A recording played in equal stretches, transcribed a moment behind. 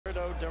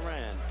Wilfredo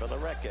Duran for the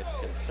record.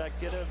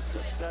 Consecutive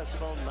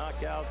successful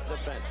knockout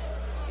defenses,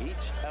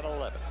 each at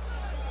 11.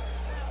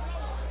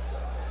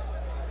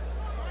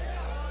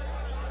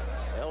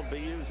 They'll be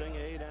using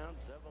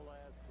 8-ounce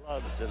Everlast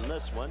gloves in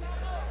this one.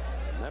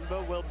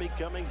 Remember, we'll be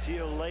coming to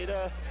you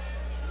later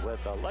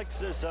with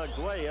Alexis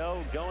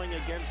Arguello going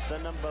against the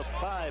number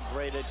 5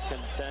 rated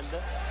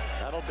contender.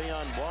 That'll be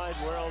on Wide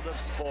World of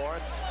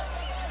Sports.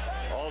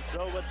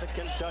 Also with the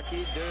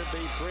Kentucky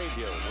Derby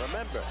preview.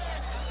 Remember,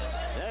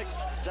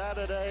 next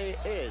Saturday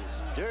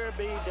is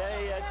Derby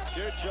Day at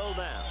Churchill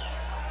Downs.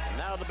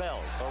 Now the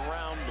bell for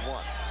round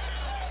 1.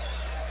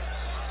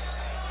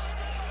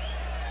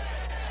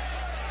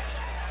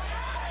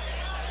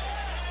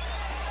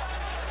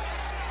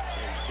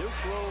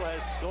 Ndukwu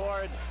has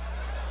scored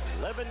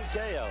 11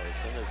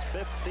 KOs in his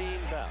 15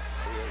 bouts.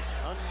 He is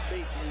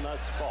unbeaten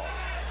thus far.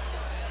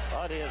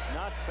 But he has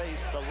not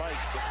faced the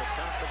likes of the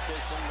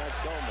competition that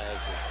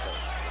Gómez has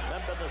faced.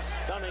 Remember the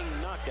stunning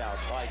knockout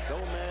by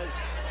Gómez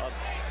of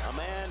a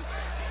man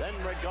then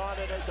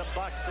regarded as a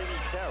boxing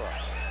terror,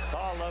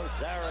 Carlos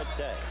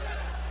Zarate.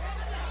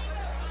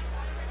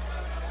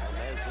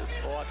 Gómez has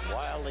fought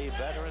wily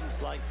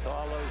veterans like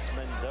Carlos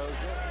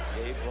Mendoza,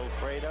 gave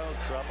Wilfredo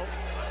trouble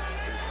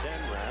in 10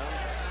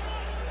 rounds.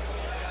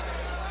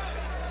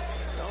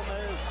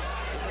 Gómez,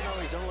 even though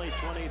he's only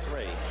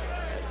 23,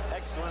 has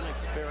excellent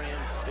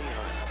experience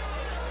behind.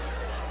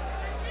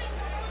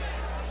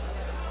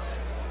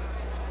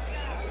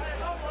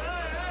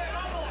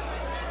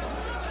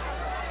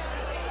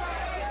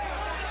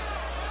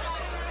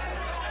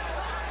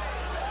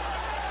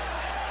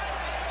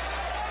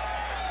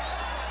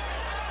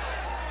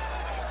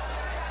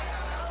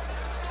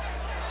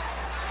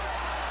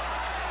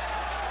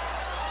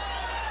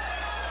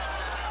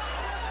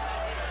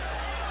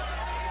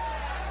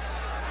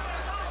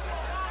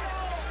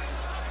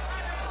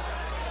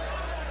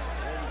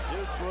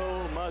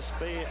 Must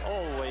be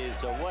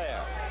always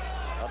aware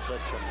of the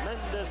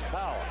tremendous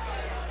power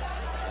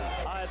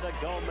in either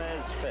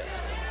Gómez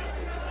fist.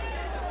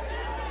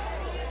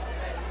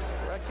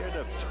 Record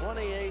of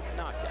 28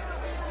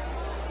 knockouts,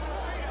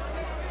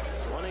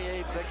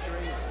 28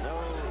 victories, no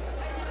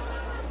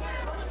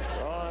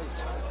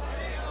draws,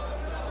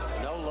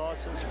 no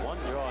losses, 1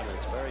 draw in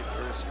his very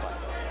first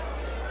fight.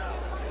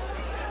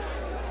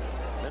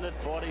 Minute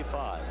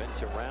 45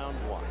 into round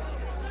 1.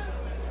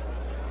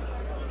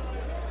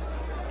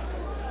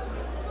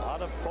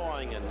 Of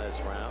pawing in this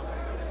round.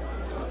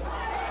 Good left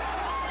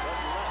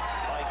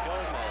by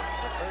Gómez,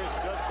 the first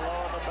good blow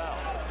of the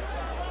bout.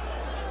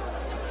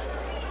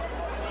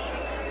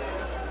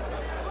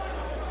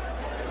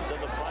 Into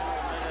the final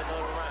minute of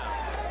the round.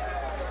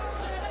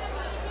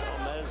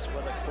 Gómez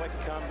with a quick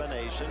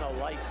combination, a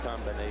light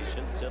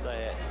combination to the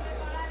head.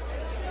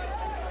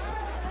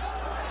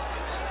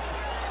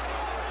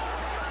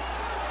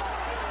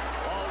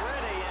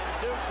 Already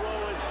Ndukwu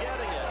is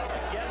getting it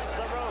against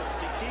the ropes.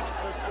 He keeps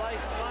the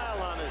slight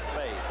smile on his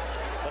face,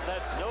 but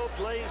that's no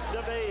place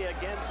to be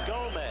against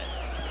Gómez.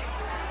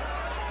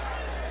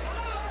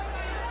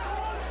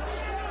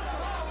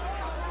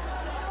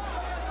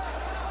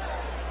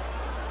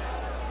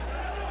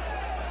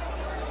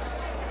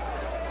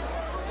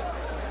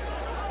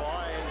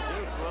 For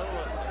Ndukwu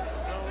has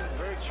thrown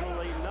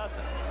virtually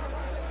nothing.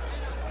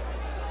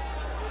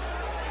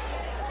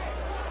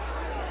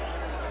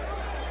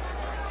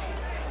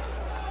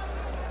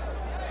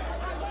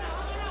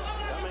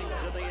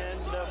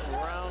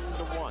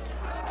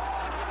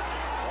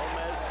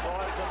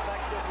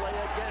 Effectively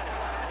again,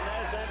 and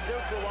there's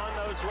Ndukwu on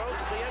those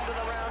ropes, the end of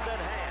the round at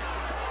hand.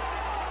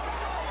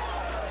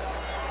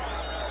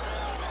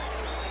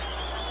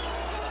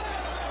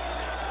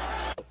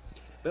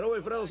 Pero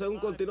Wilfredo, según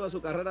continúa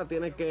su carrera,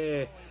 tiene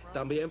que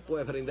también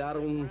pues brindar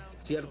un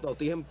cierto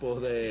tiempo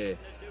de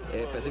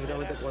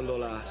específicamente cuando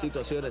la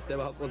situación esté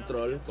bajo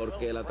control,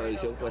 porque la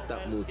televisión cuesta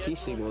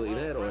muchísimo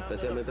dinero,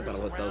 especialmente para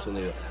los Estados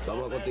Unidos.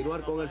 Vamos a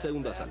continuar con el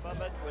segundo asalto.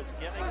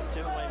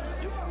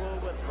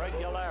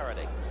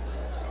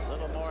 A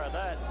little more of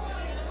that.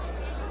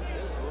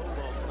 Ndukwu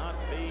will not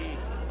be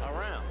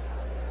around,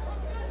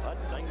 but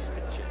things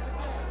can change.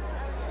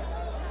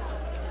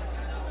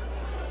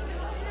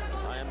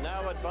 I am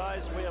now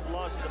advised we have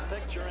lost the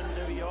picture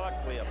in New York.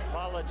 We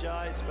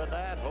apologize for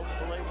that.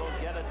 Hopefully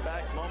we'll get it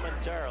back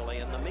momentarily.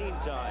 In the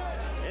meantime,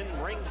 in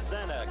ring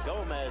center,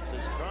 Gómez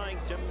is trying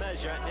to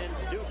measure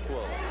Ndukwu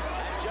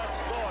and just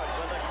scored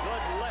with a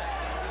good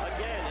left.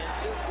 Again,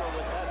 Ndukwu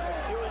with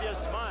that peculiar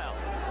smile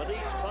with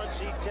each punch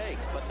he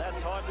takes, but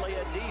that's hardly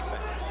a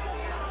defense.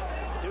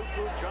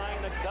 Ndukwu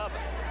trying to cover,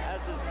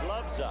 has his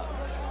gloves up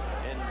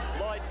in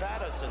Floyd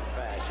Patterson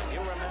fashion. You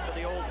remember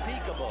the old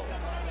peekaboo.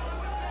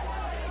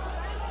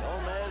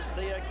 Gómez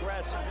the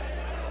aggressor.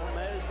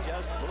 Gómez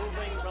just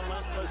moving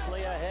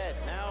relentlessly ahead.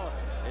 Now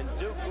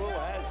Ndukwu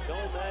has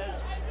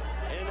Gómez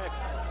in a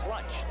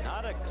clutch,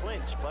 not a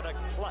clinch, but a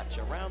clutch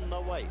around the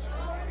waist.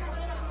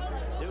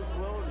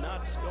 Ndukwu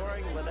not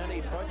scoring with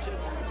any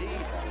punches,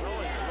 indeed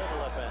throwing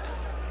little if any.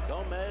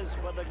 Gómez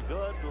with a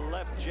good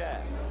left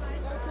jab.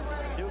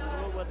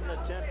 Ndukwu with an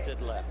attempted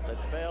left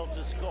that failed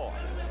to score.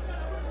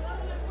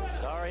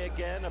 Sorry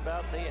again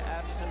about the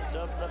absence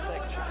of the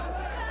picture.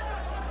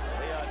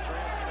 We are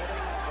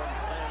transmitting from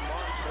San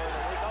Juan, Puerto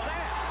Rico.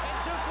 There!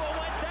 Ndukwu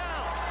went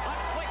down! A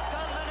quick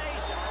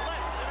combination. A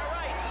left and a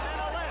right and then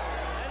a left.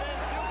 And then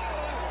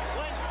Ndukwu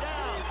went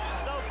down.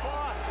 So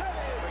far,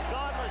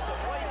 regardless of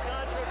weight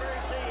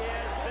controversy, he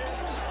has been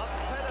a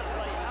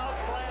pitifully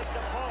outclassed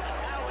opponent.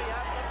 Now we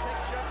have the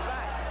picture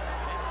back.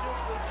 And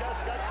Ndukwu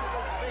just got to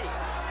his feet.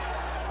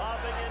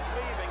 Bobbing and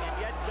weaving and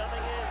yet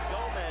coming in.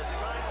 Gómez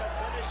trying to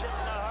finish it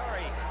in a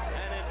hurry.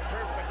 And in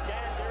perfect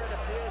candor, it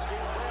appears he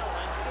will.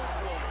 And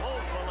Ndukwu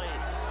woefully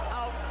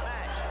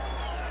outmatched.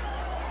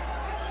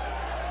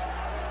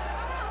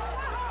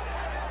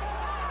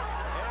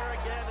 Here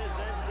again is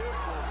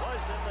Ndukwu.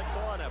 Was in the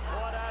corner.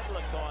 Fought out of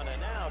the corner.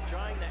 Now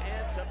trying to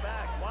answer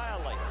back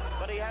wildly.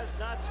 But he has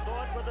not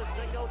scored with a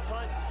single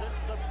punch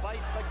since the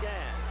fight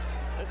began.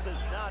 This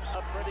is not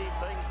a pretty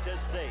thing to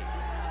see.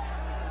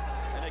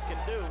 And it can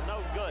do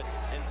no good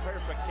in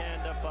perfect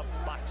candor for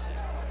boxing.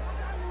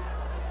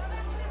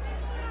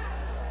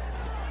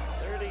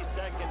 30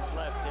 seconds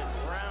left in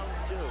round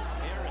 2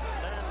 here in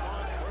San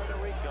Juan, Puerto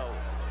Rico.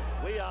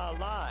 We are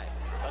live,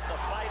 but the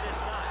fight is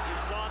not. You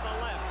saw the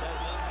left as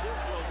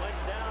Ndukwu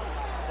went down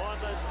for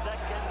the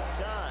second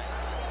time.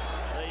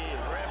 The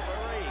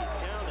referee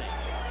counting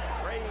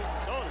Rey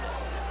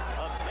Solis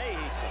of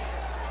Mexico.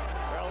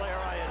 Earlier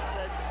I had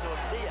said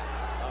Solia,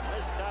 a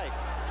mistype.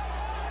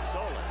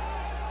 Solis.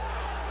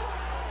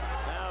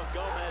 Now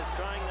Gómez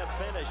trying to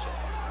finish it.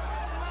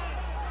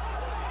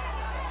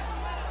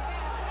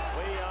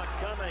 We are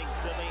coming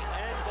to the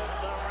end of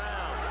the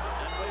round,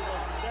 and we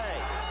will stay.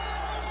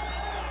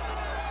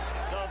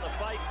 So the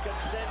fight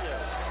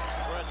continues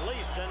for at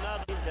least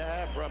another to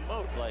have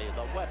remotely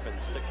the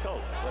weapons to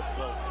cope with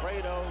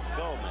Wilfredo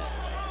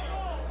Gómez.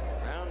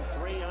 Round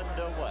 3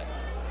 underway.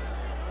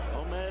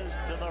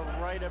 Gómez to the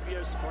right of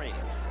your screen.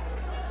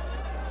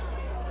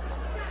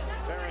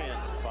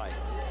 Experienced fight.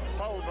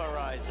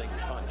 Pulverizing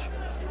punch.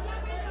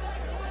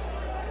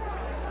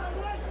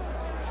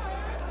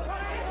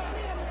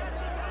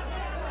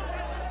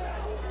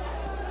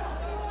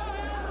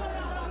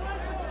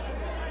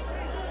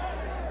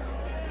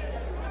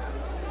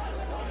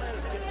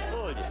 Gómez can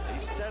fool you.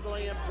 He's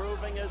steadily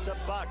improving as a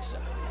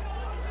boxer.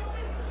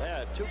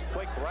 There, 2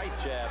 quick right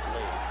jab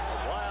leads.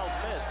 A wild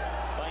miss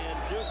by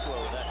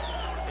Ndukwu that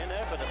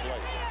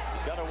inevitably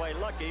got away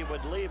lucky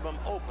would leave him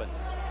open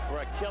for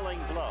a killing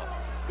blow.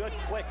 Good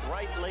quick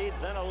right lead,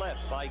 then a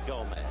left by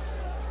Gómez.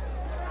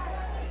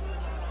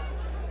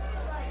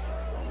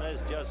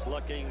 Gómez just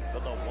looking for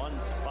the one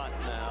spot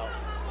now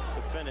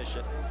to finish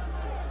it.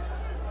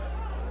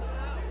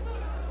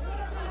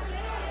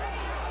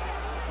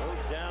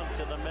 Moved down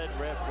to the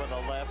midriff with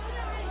a left.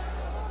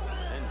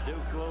 And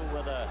Ndukwu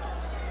with a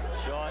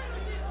short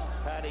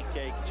patty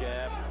cake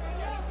jab.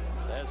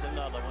 There's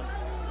another one.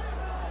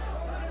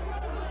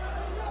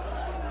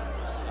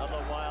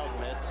 Another wild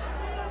miss.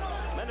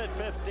 Minute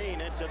 15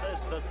 into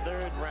this, the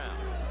 3rd round.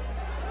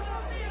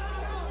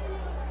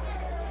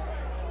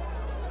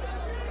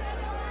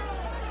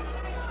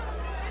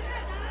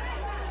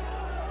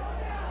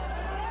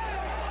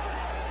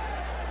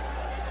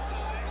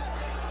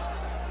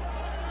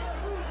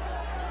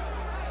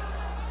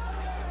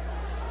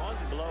 One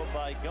blow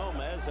by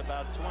Gómez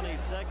about 20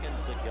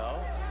 seconds ago.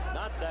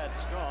 Not that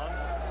strong.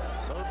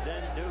 Moved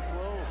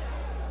Ndukwu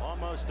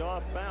almost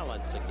off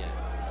balance again.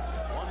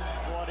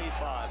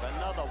 145,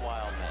 another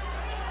wild miss.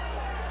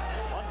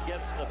 One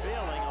gets the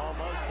feeling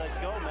almost that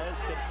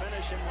Gómez could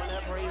finish him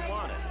whenever he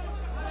wanted.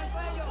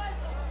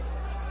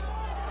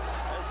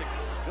 There's a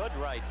good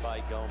right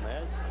by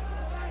Gómez.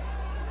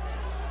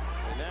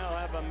 We now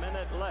have a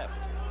minute left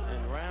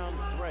in round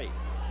 3.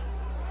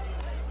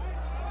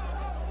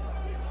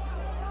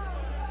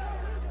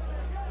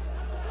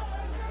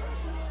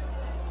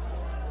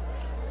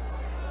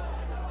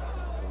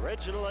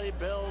 Originally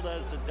billed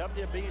as a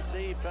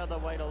WBC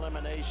featherweight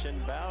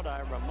elimination bout,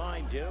 I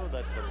remind you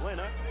that the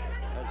winner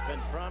has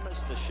been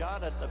promised a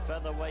shot at the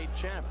featherweight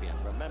champion.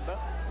 Remember,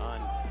 on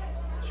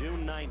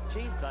June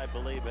 19th, I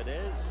believe it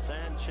is,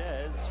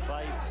 Sanchez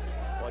fights,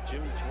 or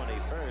June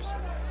 21st.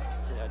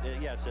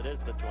 Yes, it is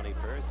the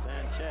 21st.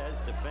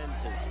 Sanchez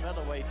defends his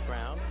featherweight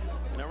crown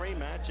in a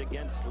rematch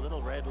against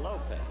Little Red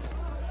Lopez.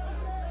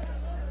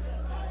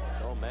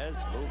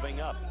 Gómez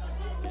moving up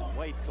in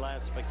weight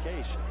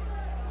classification.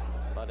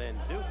 But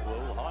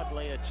Ndukwu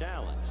hardly a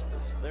challenge.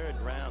 This 3rd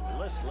round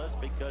listless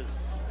because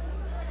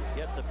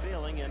you get the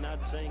feeling you're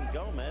not seeing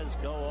Gómez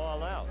go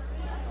all out.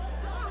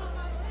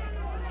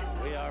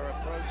 We are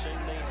approaching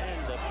the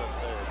end of the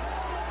 3rd.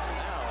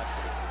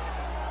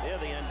 Now, near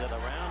the end of the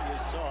round, you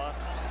saw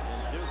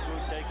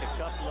Ndukwu take a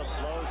couple of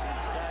blows and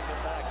stagger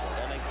backward,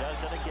 and he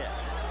does it again.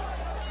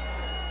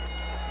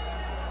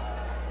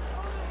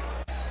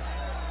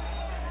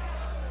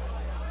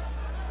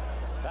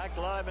 Back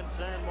live in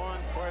San Juan,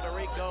 Puerto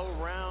Rico,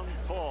 round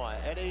 4.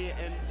 Eddie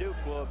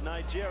Ndukwu of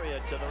Nigeria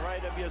to the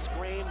right of your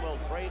screen.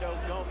 Wilfredo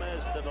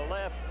Gómez to the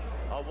left.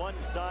 a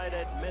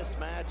one-sided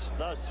mismatch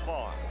thus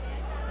far.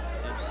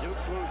 And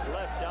Ndukwu's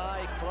left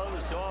eye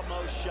closed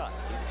almost shut.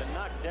 He's been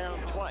knocked down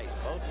twice,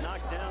 both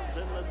knockdowns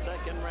in the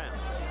second round.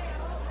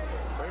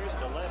 First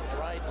a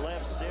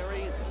left-right-left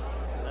series,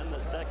 then the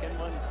second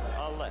one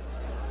a left.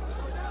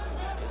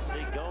 You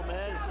see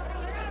Gómez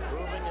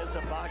improving as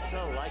a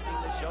boxer, liking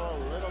to show a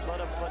little bit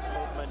of foot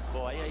movement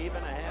for you,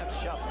 even a half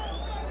shuffle.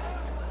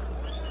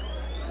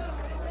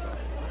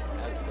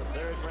 As the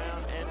third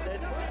round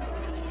ended,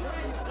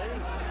 see,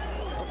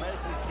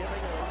 Gómez is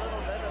giving a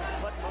little bit of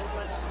foot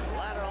movement,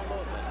 lateral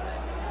movement.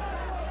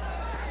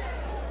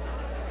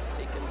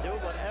 He can do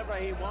whatever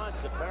he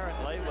wants,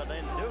 apparently, with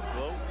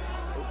Ndukwu,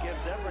 who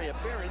gives every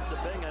appearance of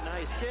being a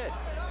nice kid.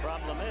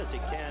 Problem is, he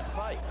can't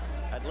fight,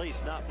 at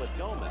least not with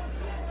Gómez.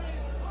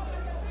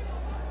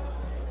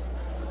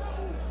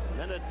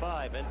 Minute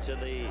 5 into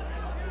the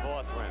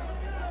fourth round.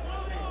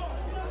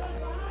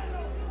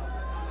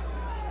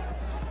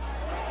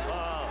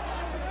 Oh.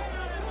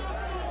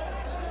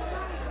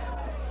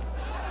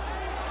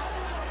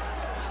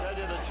 Tell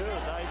you the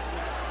truth, I've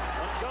seen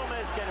when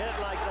Gómez can hit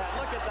like that.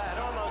 Look at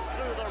that, almost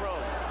through the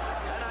ropes.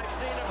 And I've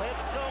seen him hit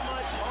so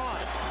much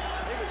hard.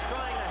 He was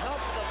trying to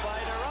help the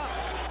fighter up.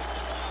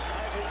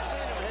 I've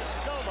seen him hit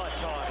so much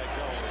harder,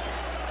 Gómez.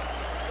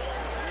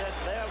 And yet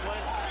there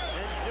went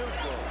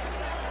Ndukwu,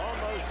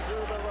 almost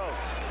through the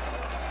ropes.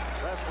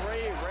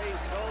 Referee Ray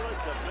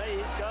Solis of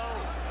Mexico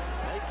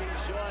making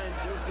sure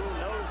Ndukwu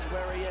knows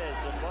where he is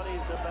and what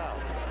he's about.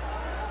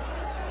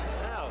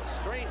 Now,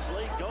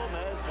 strangely,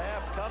 Gómez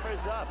half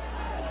covers up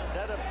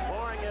instead of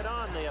pouring it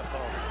on the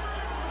opponent.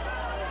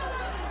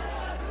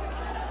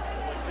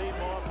 It would be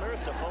more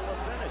merciful to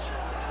finish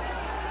it.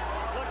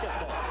 Look at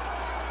this.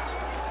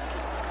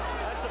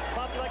 That's a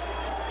public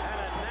and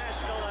a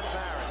national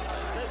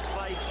embarrassment. This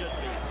fight should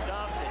be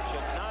stopped. It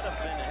should not have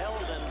been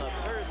held in the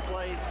first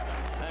place,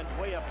 and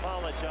we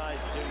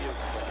apologize to you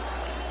for it.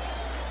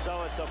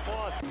 So it's a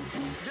fourth.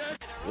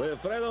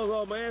 Wilfredo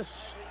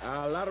Gómez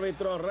al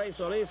árbitro Ray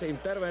Solís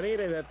intervenir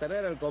y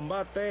detener el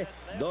combate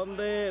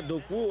donde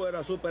Ndukwu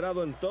era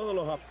superado en todos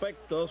los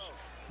aspectos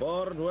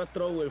por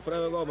nuestro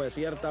Wilfredo Gómez.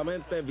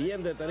 Ciertamente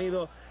bien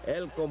detenido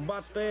el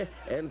combate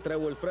entre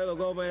Wilfredo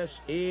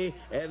Gómez y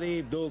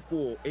Eddie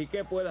Ndukwu. ¿Y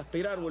qué puede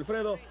aspirar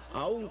Wilfredo?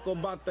 A un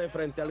combate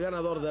frente al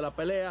ganador de la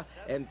pelea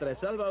entre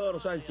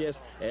Salvador Sánchez,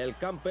 el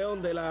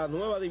campeón de la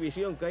nueva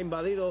división que ha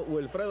invadido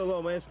Wilfredo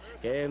Gómez,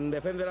 quien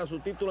defenderá su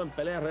título en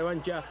pelea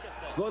revancha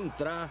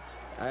contra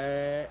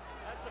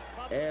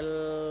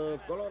el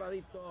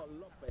coloradito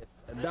López,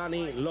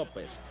 Dani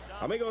López.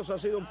 Amigos, ha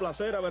sido un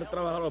placer haber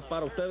trabajado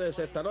para ustedes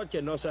esta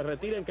noche. No se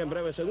retiren, que en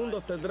breves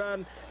segundos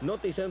tendrán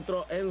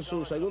Noticentro en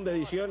su segunda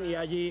edición y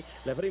allí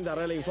les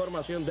brindaré la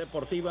información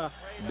deportiva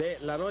de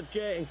la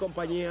noche en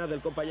compañía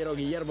del compañero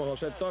Guillermo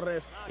José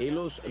Torres y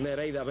Luz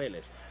Nereida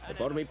Vélez.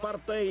 Por mi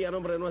parte y a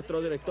nombre de nuestro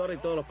director y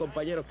todos los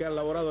compañeros que han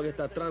laborado en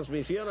esta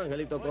transmisión,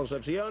 Angelito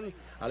Concepción,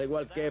 al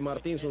igual que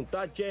Martín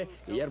Zuntache,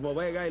 Guillermo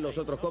Vega y los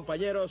otros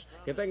compañeros,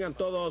 que tengan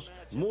todos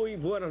muy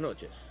buenas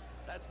noches.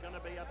 That's going to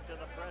be up to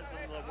the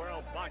president of the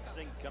World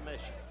Boxing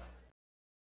Commission.